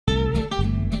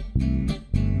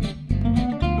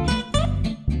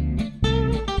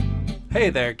Hey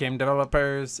there, game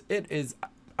developers. It is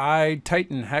I,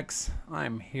 Titan Hex.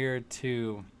 I'm here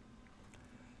to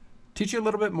teach you a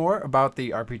little bit more about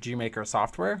the RPG Maker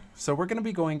software. So we're going to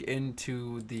be going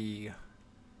into the,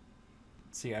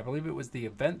 I believe it was the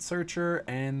Event Searcher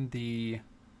and the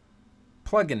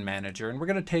Plugin Manager. And we're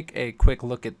going to take a quick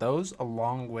look at those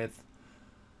along with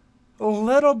a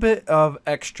little bit of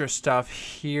extra stuff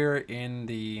here in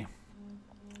the,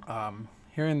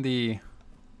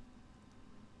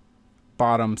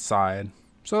 bottom side.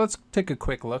 So let's take a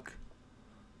quick look.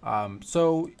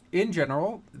 So in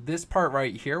general, this part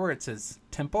right here where it says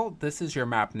Temple, this is your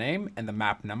map name and the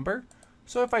map number.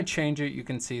 So if I change it, you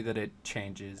can see that it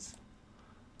changes.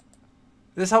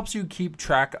 This helps you keep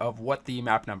track of what the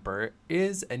map number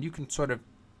is, and you can sort of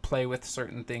play with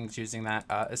certain things using that,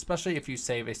 especially if you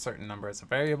save a certain number as a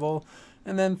variable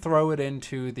and then throw it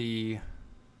into the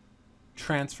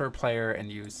transfer player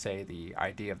and use, say, the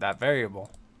ID of that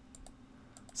variable.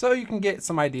 So you can get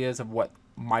some ideas of what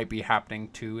might be happening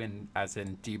too, as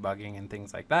in debugging and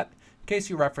things like that, in case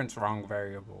you reference wrong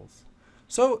variables.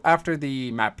 So after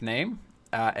the map name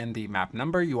and the map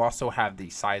number, you also have the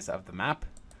size of the map.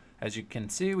 As you can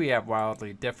see, we have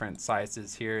wildly different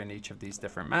sizes here in each of these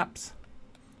different maps.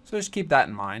 So just keep that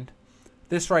in mind.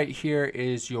 This right here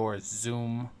is your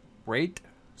zoom rate.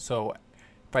 So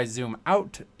if I zoom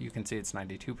out, you can see it's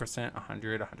 92%,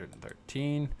 100,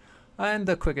 113. And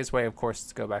the quickest way, of course, is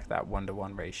to go back to that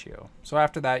 1-to-1 ratio. So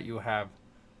after that, you have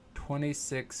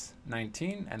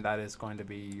 2619, and that is going to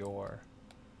be your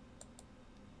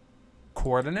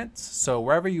coordinates. So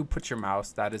wherever you put your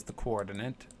mouse, that is the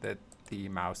coordinate that the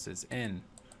mouse is in.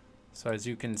 So as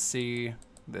you can see,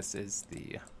 this is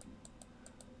the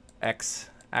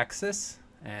x-axis,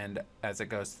 and as it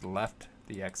goes to the left,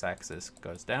 the x-axis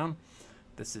goes down.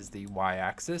 This is the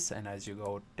y-axis, and as you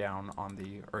go down on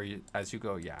the,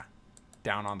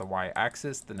 down on the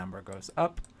y-axis, the number goes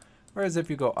up, whereas if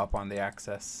you go up on the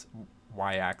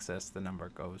y-axis, the number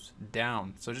goes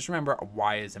down. So just remember,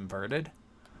 y is inverted,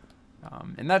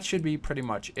 and that should be pretty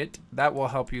much it. That will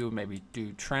help you maybe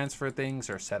do transfer things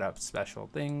or set up special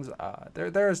things.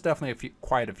 There is definitely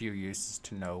quite a few uses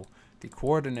to know the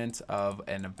coordinates of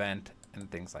an event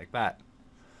and things like that.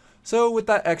 So with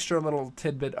that extra little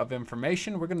tidbit of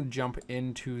information, we're going to jump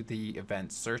into the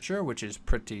Event Searcher, which is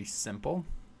pretty simple.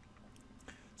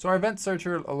 So our Event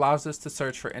Searcher allows us to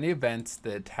search for any events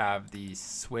that have the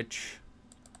switch,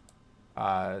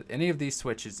 any of these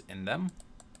switches in them.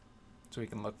 So we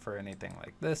can look for anything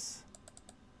like this.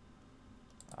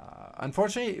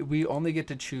 Unfortunately, we only get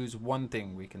to choose one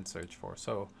thing we can search for.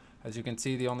 So as you can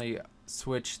see, the only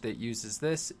switch that uses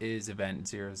this is Event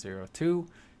 002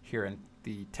 here in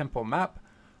the Temple map.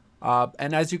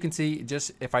 And as you can see,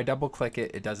 just if I double click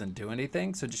it, it doesn't do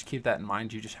anything. So just keep that in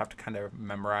mind. You just have to kind of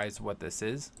memorize what this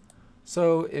is.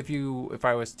 So if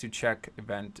I was to check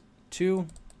Event 2,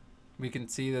 we can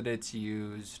see that it's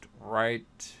used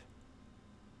it's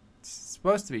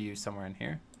supposed to be used somewhere in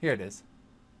here. Here it is.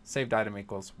 Saved item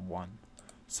equals 1.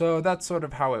 So that's sort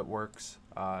of how it works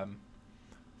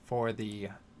for the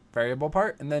variable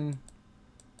part. And then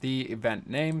the event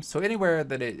name. So anywhere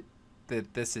that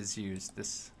this is used,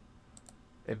 this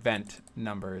event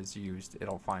number is used,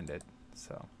 it'll find it.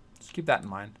 So just keep that in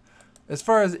mind. As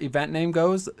far as event name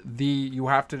goes, you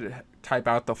have to type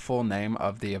out the full name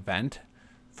of the event.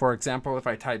 For example, if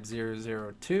I type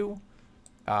 002,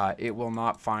 it will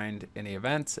not find any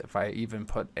events. If I even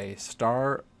put a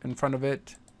star in front of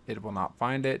it, it will not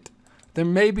find it. There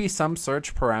may be some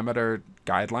search parameter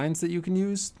guidelines that you can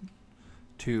use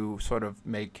to sort of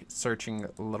make searching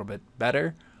a little bit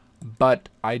better, but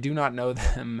I do not know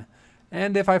them.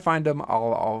 And if I find them,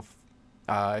 I'll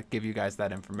give you guys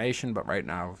that information. But right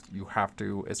now, you have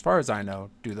to, as far as I know,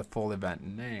 do the full event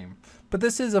name. But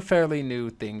this is a fairly new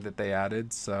thing that they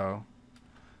added, so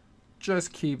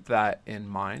just keep that in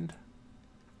mind.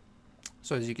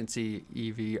 So as you can see,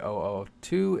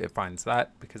 EV002, it finds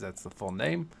that because that's the full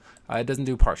name. It doesn't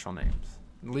do partial names,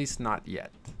 at least not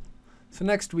yet. So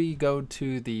next we go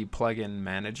to the Plugin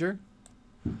Manager.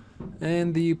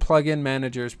 And the Plugin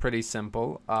Manager is pretty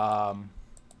simple.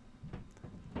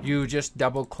 You just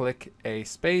double click a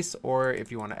space, or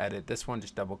if you want to edit this one,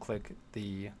 just double click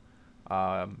the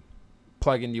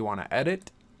plugin you want to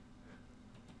edit.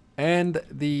 And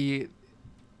the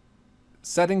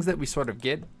settings that we sort of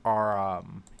get are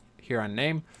here on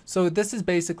name. So this is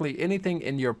basically anything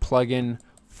in your plugin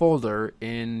folder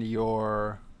in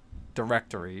your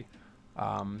directory.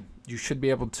 You should be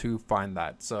able to find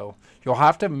that. So you'll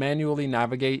have to manually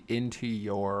navigate into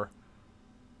your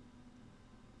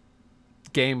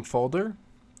game folder,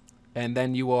 and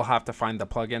then you will have to find the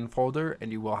plugin folder,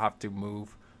 and you will have to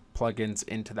move plugins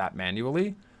into that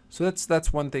manually. So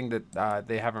that's one thing that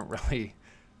they haven't really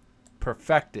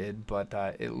perfected, but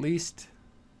at least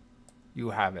you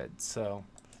have it. So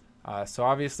so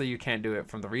obviously you can't do it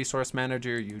from the resource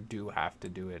manager. You do have to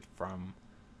do it from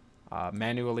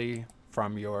manually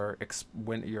from your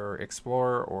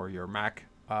Explorer or your Mac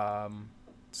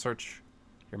search,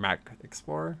 your Mac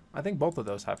Explorer. I think both of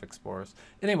those have Explorers.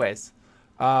 Anyways,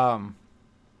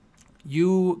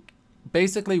 you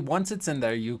basically, once it's in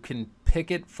there, you can pick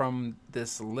it from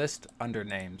this list under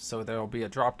names. So there will be a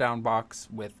drop down box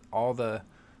with all the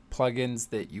plugins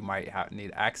that you might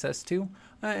need access to,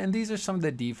 and these are some of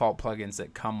the default plugins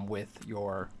that come with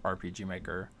your RPG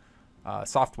Maker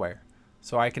software.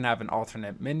 So I can have an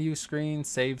alternate menu screen,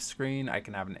 save screen, I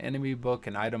can have an enemy book,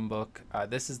 an item book.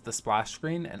 This is the splash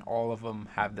screen, and all of them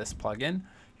have this plugin.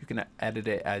 You can edit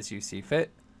it as you see fit.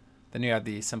 Then you have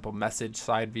the simple message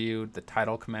side view, the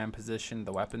title command position,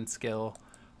 the weapon skill.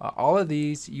 All of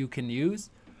these you can use.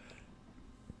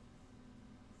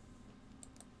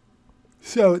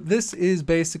 So this is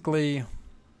basically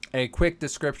a quick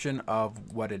description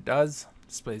of what it does.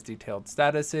 Displays detailed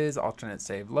statuses, alternate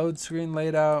save load screen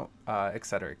layout,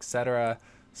 etc., etc.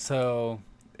 So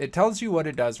it tells you what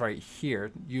it does right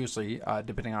here, usually,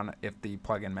 depending on if the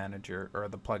plugin manager or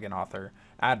the plugin author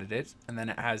added it. And then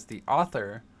it has the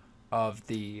author of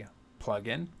the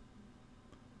plugin,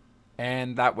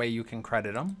 and that way you can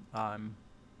credit them.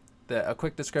 A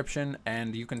quick description,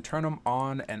 and you can turn them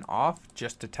on and off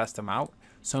just to test them out.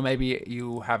 So maybe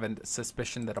you have a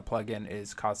suspicion that a plugin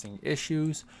is causing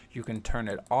issues. You can turn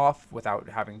it off without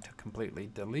having to completely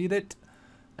delete it,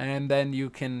 and then you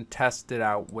can test it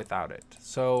out without it.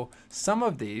 So some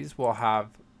of these will have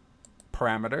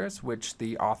parameters which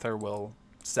the author will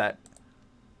set,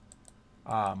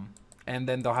 and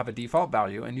then they'll have a default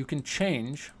value, and you can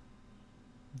change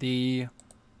the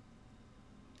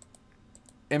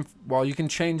you can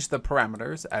change the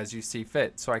parameters as you see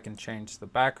fit. So I can change the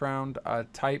background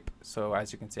type. So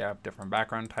as you can see, I have different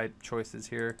background type choices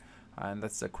here, and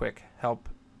that's a quick help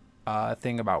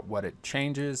thing about what it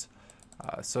changes.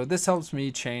 So this helps me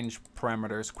change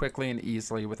parameters quickly and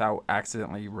easily without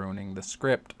accidentally ruining the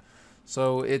script.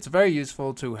 So it's very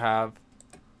useful to have,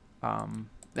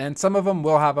 and some of them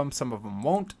will have them, some of them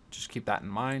won't. Just keep that in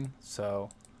mind. So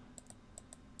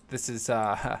this is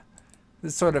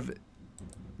this sort of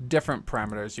different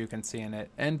parameters you can see in it.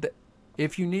 And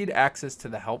if you need access to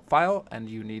the help file, and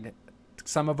you need,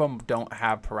 some of them don't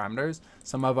have parameters,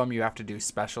 some of them you have to do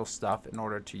special stuff in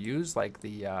order to use, like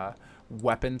the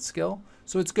weapon skill.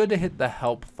 So it's good to hit the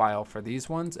help file for these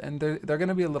ones, and they're going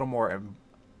to be a little more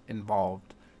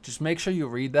involved. Just make sure you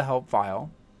read the help file,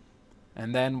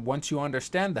 and then once you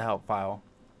understand the help file,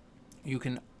 you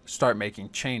can start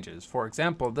making changes. For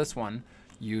example, this one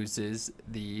uses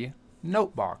the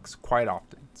note box quite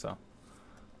often, so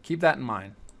keep that in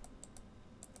mind.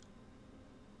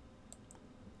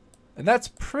 And that's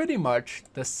pretty much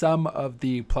the sum of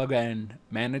the plugin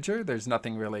manager. There's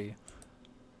nothing really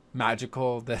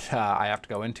magical that I have to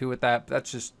go into with that.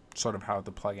 That's just sort of how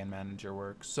the plugin manager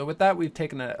works. So with that, we've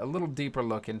taken a little deeper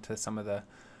look into some of the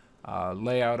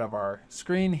layout of our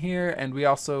screen here, and we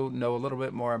also know a little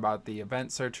bit more about the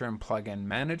event searcher and plugin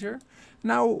manager.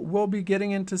 Now we'll be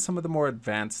getting into some of the more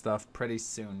advanced stuff pretty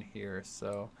soon here,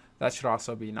 so that should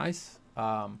also be nice.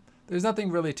 There's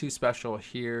nothing really too special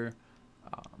here.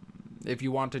 If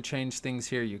you want to change things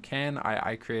here, you can.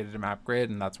 I created a map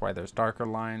grid, and that's why there's darker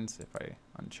lines. If I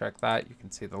uncheck that, you can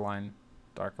see the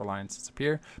darker lines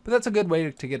disappear. But that's a good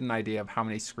way to get an idea of how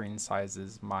many screen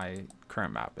sizes my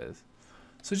current map is.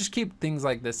 So just keep things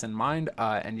like this in mind,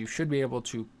 and you should be able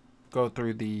to go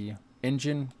through the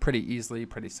engine pretty easily,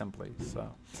 pretty simply.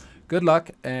 So good luck,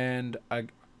 and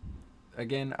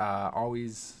again,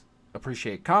 always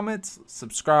appreciate comments,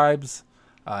 subscribes,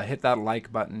 hit that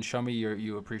like button, show me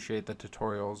you appreciate the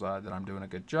tutorials, that I'm doing a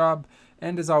good job.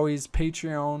 And as always,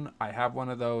 Patreon, I have one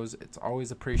of those. It's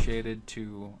always appreciated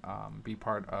to be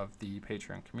part of the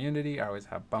Patreon community. I always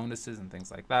have bonuses and things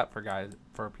like that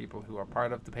for people who are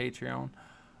part of the Patreon.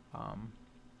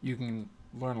 You can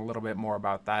learn a little bit more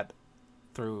about that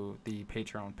through the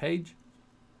Patreon page.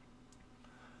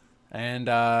 And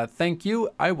thank you.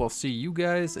 I will see you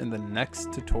guys in the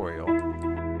next tutorial.